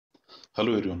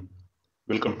Hello everyone,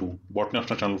 welcome to Botany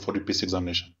channel for UPSC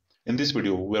examination. In this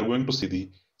video, we are going to see the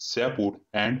sapwood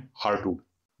and heartwood.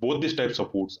 Both these types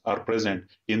of woods are present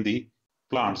in the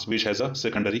plants which has a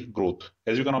secondary growth.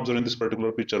 As you can observe in this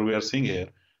particular picture, we are seeing here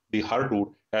the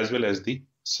heartwood as well as the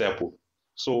sapwood.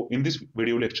 So in this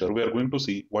video lecture, we are going to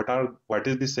see what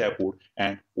is the sapwood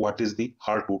and what is the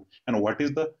heartwood and what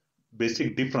is the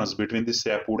basic difference between the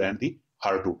sapwood and the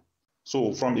heartwood.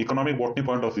 So from economic botany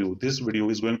point of view, this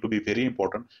video is going to be very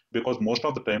important because most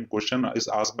of the time question is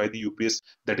asked by the UPS,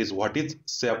 that is what is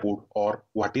sapwood or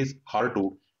what is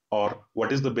heartwood or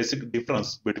what is the basic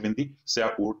difference between the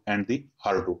sapwood and the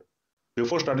heartwood.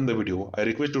 Before starting the video, I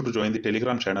request you to join the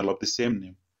Telegram channel of the same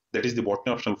name, that is the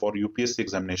Botany optional for UPSC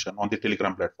examination on the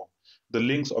Telegram platform. The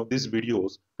links of these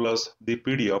videos plus the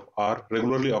PDF are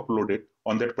regularly uploaded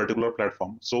on that particular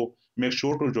platform. So make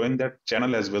sure to join that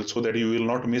channel as well so that you will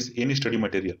not miss any study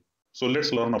material. So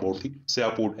let's learn about the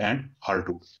sapwood and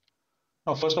heartwood.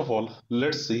 Now, first of all,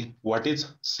 let's see what is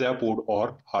sapwood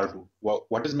or heartwood.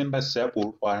 What is meant by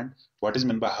sapwood and what is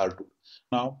meant by heartwood.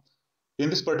 Now,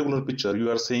 in this particular picture, you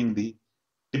are seeing the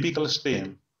typical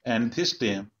stem, and this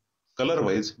stem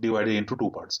color-wise divided into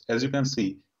two parts. As you can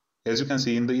see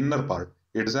in the inner part,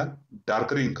 it is a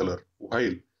darker in color,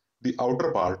 while the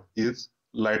outer part is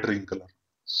lighter in color.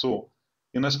 So,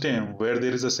 in a stem where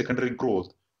there is a secondary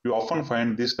growth, you often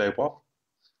find this type of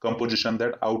composition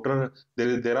that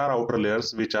there are outer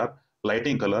layers which are light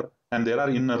in color and there are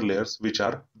inner layers which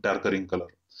are darker in color.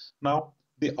 Now,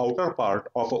 the outer part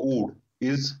of a wood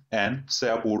is an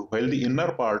sapwood, while the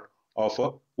inner part of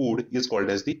a wood is called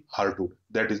as the heartwood.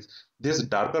 That is, this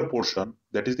darker portion,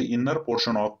 that is the inner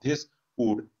portion of this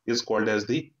wood, is called as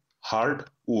the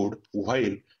heartwood,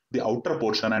 while the outer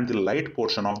portion and the light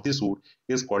portion of this wood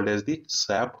is called as the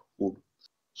sapwood.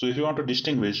 So if you want to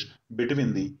distinguish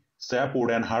between the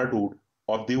sapwood and heartwood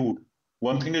of the wood,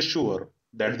 one thing is sure,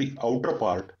 that the outer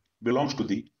part belongs to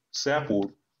the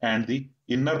sapwood and the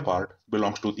inner part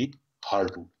belongs to the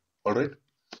heartwood. Alright.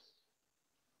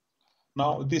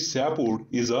 Now the sapwood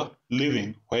is a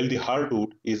living while the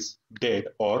heartwood is dead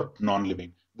or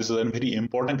non-living. This is a very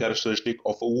important characteristic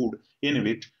of a wood in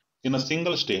which in a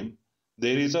single stem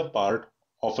there is a part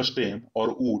of a stem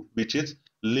or wood which is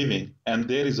living and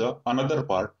there is another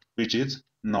part which is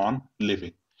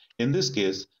non-living. In this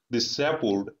case, the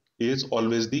sapwood is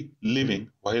always the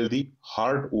living while the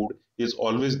heartwood is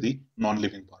always the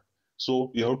non-living part.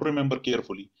 So you have to remember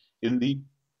carefully, in the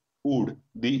wood,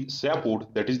 the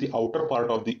sapwood, that is the outer part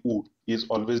of the wood, is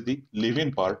always the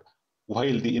living part,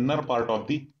 while the inner part of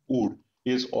the wood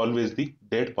is always the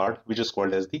dead part, which is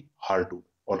called as the heartwood.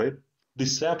 Alright. The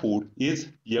sapwood is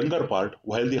younger part,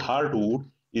 while the heartwood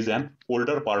is an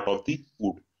older part of the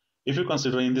wood. If you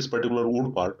consider in this particular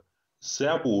wood part,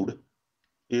 sapwood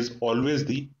is always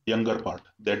the younger part.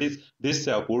 That is, this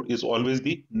sapwood is always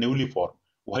the newly formed,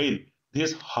 while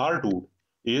this heartwood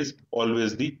is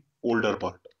always the older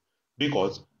part.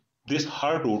 Because this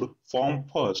heartwood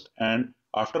formed first, and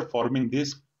after forming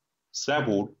this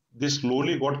sapwood, this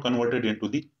slowly got converted into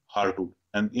the heartwood,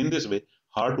 and in this way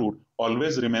heartwood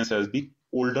always remains as the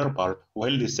older part,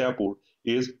 while the sapwood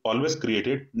is always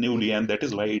created newly, and that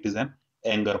is why it is an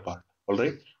younger part.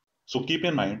 Alright. So keep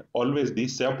in mind, always the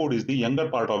sapwood is the younger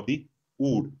part of the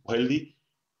wood, while the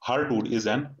heartwood is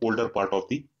an older part of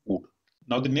the wood.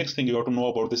 Now the next thing you have to know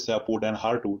about the sapwood and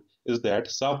heartwood is that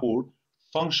sapwood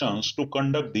functions to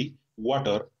conduct the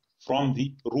water from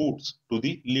the roots to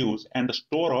the leaves and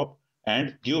store up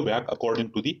and give back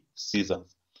according to the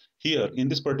seasons. Here in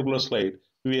this particular slide,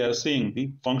 we are seeing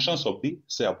the functions of the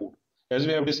sapwood. As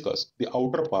we have discussed, the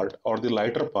outer part or the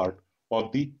lighter part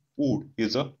of the wood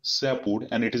is a sapwood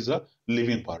and it is a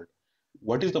living part.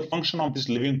 What is the function of this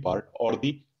living part or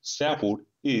the sapwood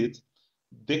is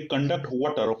they conduct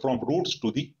water from roots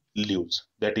to the leaves.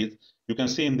 That is, you can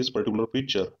see in this particular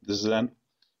picture, this is an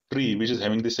tree which is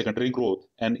having the secondary growth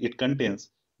and it contains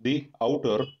the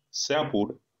outer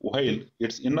sapwood while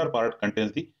its inner part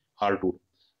contains the heartwood.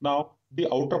 Now the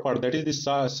outer part, that is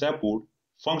the sapwood,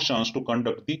 functions to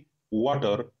conduct the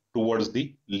water towards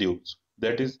the leaves.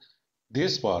 That is,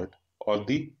 this part or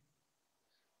the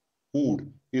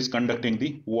wood is conducting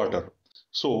the water.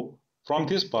 So from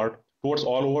this part towards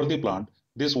all over the plant,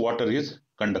 this water is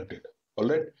conducted,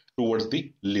 alright, towards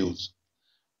the leaves.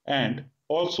 And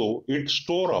also it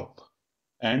store up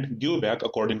and give back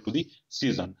according to the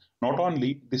season. Not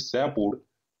only the sapwood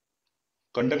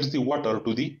conducts the water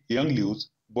to the young leaves,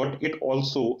 but it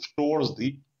also stores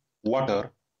the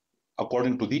water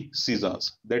according to the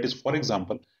seasons. That is, for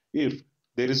example, if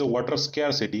there is a water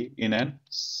scarcity in a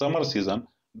summer season,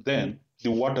 then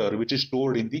the water which is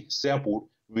stored in the sapwood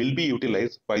will be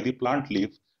utilized by the plant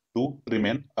leaf to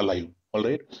remain alive.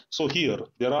 Alright. So here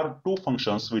there are two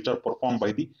functions which are performed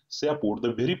by the sapwood.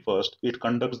 The very first, it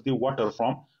conducts the water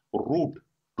from root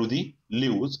to the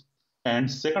leaves, and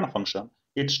second function,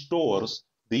 it stores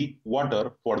the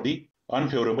water for the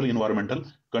unfavorable environmental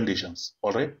conditions.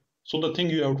 Alright. So the thing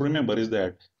you have to remember is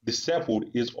that the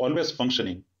sapwood is always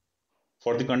functioning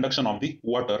for the conduction of the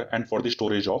water and for the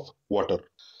storage of water.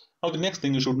 Now the next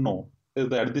thing you should know is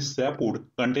that the sapwood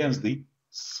contains the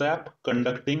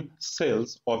sap-conducting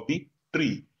cells of the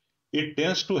tree. It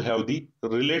tends to have the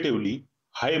relatively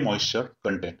high moisture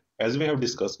content. As we have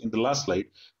discussed in the last slide,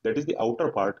 that is the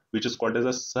outer part, which is called as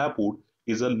a sapwood,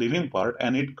 is a living part,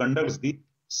 and it conducts the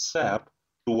sap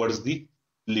towards the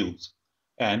leaves.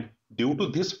 And due to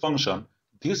this function,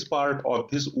 this part of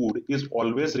this wood is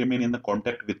always remain in the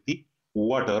contact with the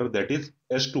water, that is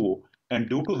H2O, and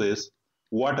due to this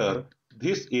water,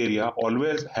 this area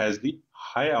always has the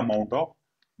high amount of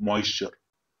moisture.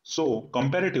 So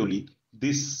comparatively,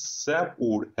 this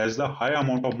sapwood has the high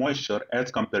amount of moisture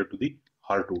as compared to the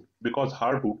hardwood, because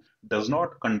hardwood does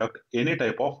not conduct any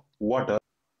type of water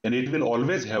and it will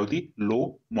always have the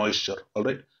low moisture. All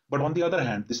right. But on the other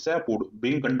hand, the sapwood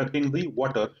being conducting the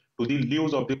water to the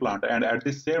leaves of the plant and at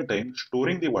the same time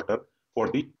storing the water for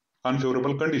the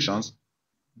unfavorable conditions,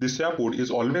 the sapwood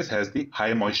is always has the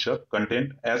high moisture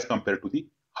content as compared to the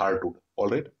hardwood. All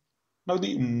right. Now,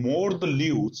 the more the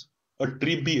leaves a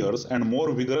tree bears and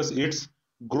more vigorous its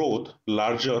growth,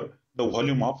 larger the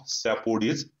volume of sapwood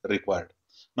is required.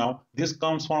 Now, this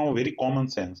comes from a very common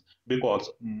sense, because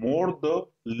more the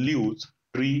leaves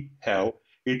tree have,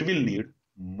 it will need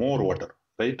more water,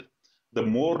 right? The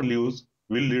more leaves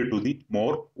will lead to the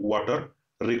more water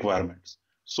requirements.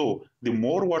 So, the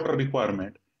more water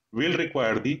requirement will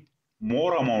require the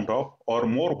more amount of or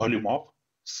more volume of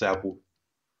sapwood.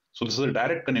 So this is a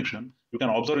direct connection. You can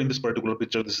observe in this particular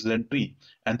picture, this is a tree,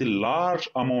 and the large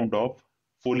amount of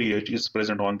foliage is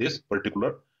present on this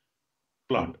particular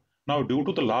plant. Now, due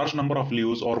to the large number of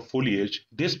leaves or foliage,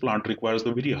 this plant requires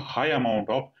a very high amount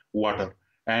of water.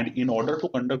 And in order to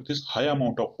conduct this high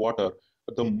amount of water,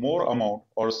 the more amount,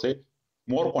 or say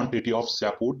more quantity of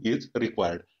sapwood is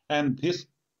required. And this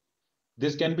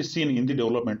can be seen in the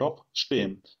development of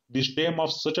stem. The stem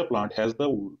of such a plant has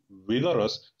the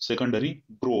vigorous secondary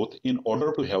growth in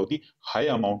order to have the high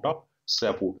amount of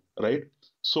sapwood, right?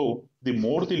 So the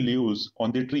more the leaves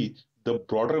on the tree, the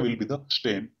broader will be the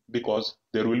stem, because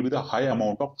there will be the high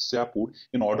amount of sapwood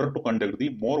in order to conduct the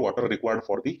more water required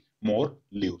for the more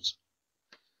leaves.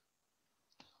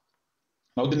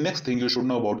 Now the next thing you should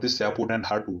know about the sapwood and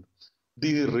hardwood.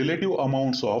 The relative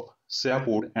amounts of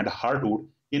sapwood and hardwood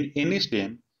in any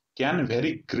stem can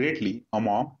vary greatly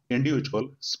among individual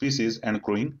species and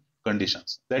growing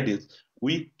conditions. That is,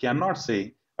 we cannot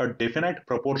say a definite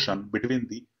proportion between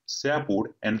the sapwood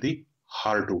and the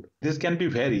hardwood. This can be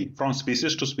vary from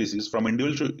species to species, from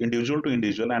individual to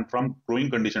individual, and from growing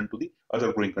condition to the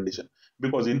other growing condition.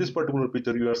 Because in this particular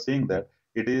picture, you are saying that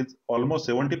it is almost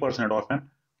 70% of an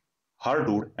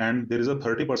hardwood and there is a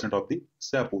 30% of the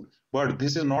sapwood. But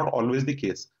this is not always the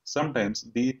case.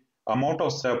 Sometimes the amount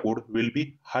of sapwood will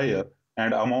be higher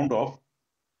and amount of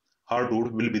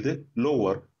hardwood will be the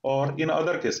lower, or in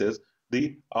other cases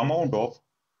the amount of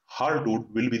hardwood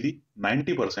will be the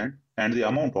 90% and the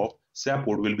amount of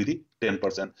sapwood will be the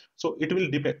 10%. So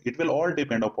it will all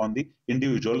depend upon the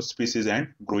individual species and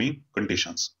growing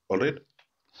conditions. All right.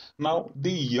 Now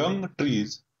the young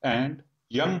trees and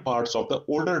young parts of the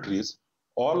older trees,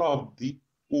 all of the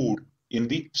wood in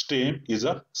the stem is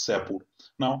a sapwood.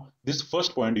 Now this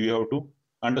first point you have to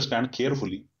understand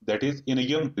carefully, that is, in a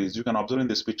young trees, you can observe in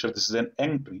this picture, this is an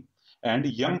young tree and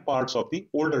young parts of the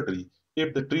older tree.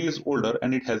 If the tree is older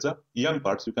and it has a young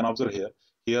parts, you can observe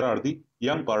here are the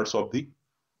young parts of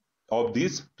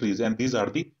these trees, and these are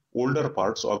the older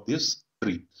parts of this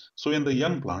tree. So in the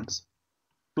young plants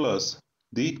plus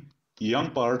the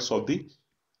young parts of the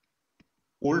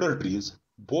older trees,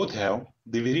 both have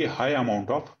the very high amount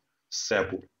of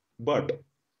sapwood. But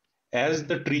as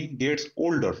the tree gets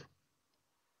older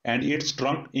and its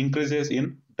trunk increases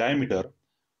in diameter,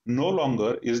 no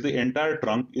longer is the entire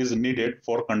trunk is needed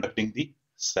for conducting the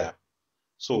sap.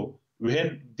 So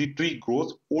when the tree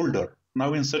grows older,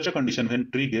 now in such a condition,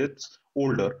 when tree gets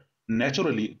older,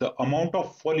 naturally the amount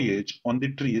of foliage on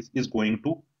the trees is going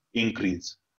to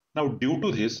increase. Now due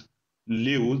to this,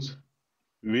 leaves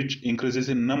which increases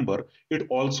in number, it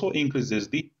also increases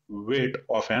the weight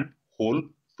of an whole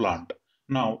plant.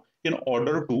 Now in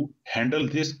order to handle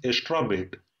this extra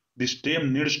weight, the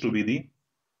stem needs to be the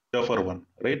tougher one,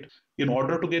 right? In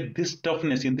order to get this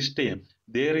toughness in the stem,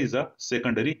 there is a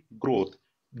secondary growth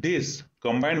This,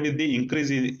 combined with the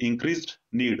increased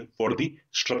need for the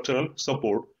structural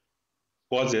support,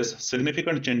 causes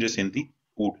significant changes in the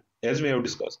wood. As we have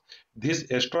discussed, this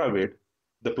extra weight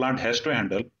the plant has to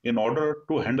handle. In order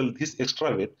to handle this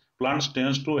extra weight, plants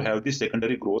tends to have the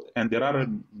secondary growth, and there are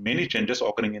many changes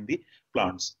occurring in the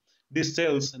plants. The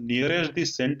cells nearest the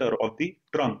center of the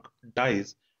trunk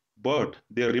dies, but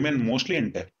they remain mostly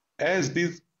intact. As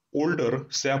these older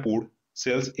sapwood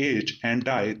cells age and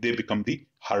die, they become the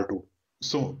hardwood.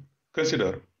 So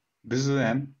consider this is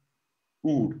an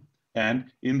wood, and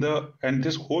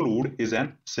this whole wood is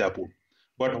an sapwood.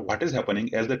 But what is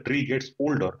happening as the tree gets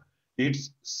older,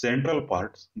 its central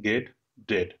parts get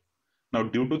dead. Now,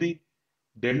 due to the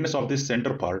deadness of this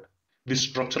center part, the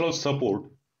structural support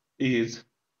is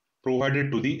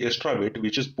provided to the extra weight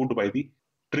which is put by the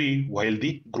tree while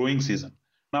the growing season.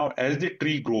 Now, as the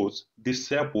tree grows, this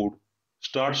sapwood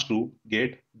starts to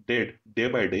get dead day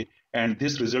by day, and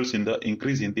this results in the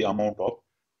increase in the amount of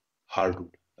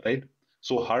hardwood, right?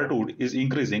 So hardwood is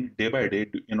increasing day by day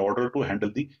in order to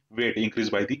handle the weight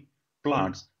increased by the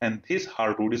plants, and this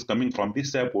hardwood is coming from the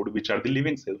sapwood, which are the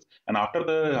living cells. And after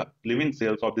the living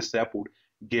cells of the sapwood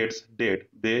gets dead,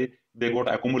 they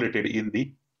got accumulated in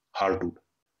the hardwood.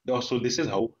 So this is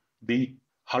how the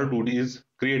hardwood is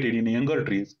created in younger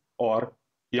trees or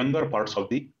younger parts of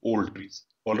the old trees.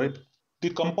 All right. The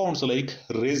compounds like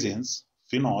resins,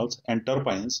 phenols, and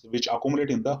terpenes, which accumulate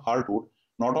in the hardwood,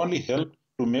 not only help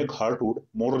to make hardwood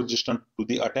more resistant to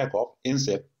the attack of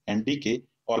insect and decay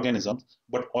organisms,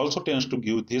 but also tends to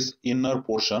give this inner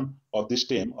portion of the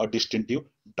stem a distinctive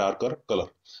darker color.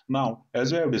 Now,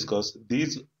 as we have discussed,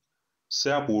 these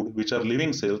sapwood, which are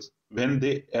living cells, when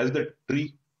they as the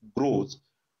tree grows,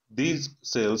 these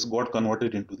cells got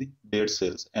converted into the dead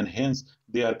cells, and hence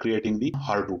they are creating the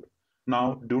hardwood.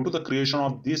 Now, due to the creation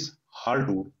of this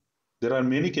hardwood, there are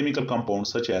many chemical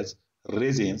compounds such as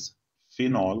resins,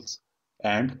 phenols,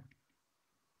 and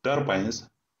terpenes.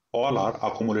 All are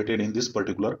accumulated in this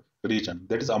particular region.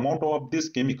 That is, amount of these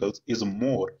chemicals is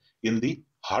more in the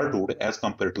hardwood as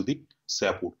compared to the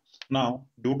sapwood. Now,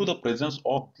 due to the presence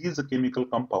of these chemical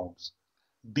compounds,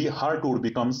 the hardwood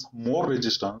becomes more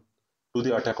resistant to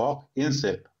the attack of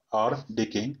insect or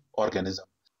decaying organism.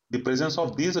 The presence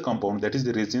of these compounds, that is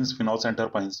the resins, phenols, and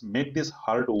terpenes, make this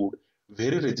hardwood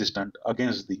very resistant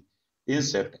against the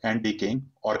insect and decaying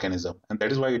organism, and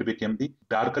that is why it became the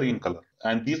darker in color.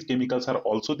 And these chemicals are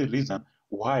also the reason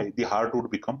why the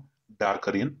hardwood become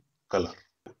darker in color.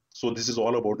 So this is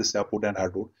all about the sapwood and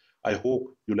hardwood. I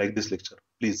hope you like this lecture.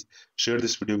 Please share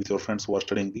this video with your friends who are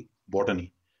studying the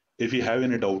botany. If you have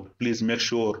any doubt, please make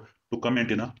sure to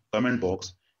comment in a comment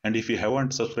box. And if you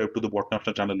haven't subscribed to the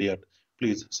Botany channel yet,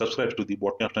 please subscribe to the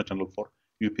Botany channel for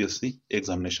UPSC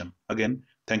examination. Again,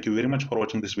 thank you very much for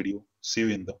watching this video. See you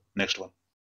in the next one.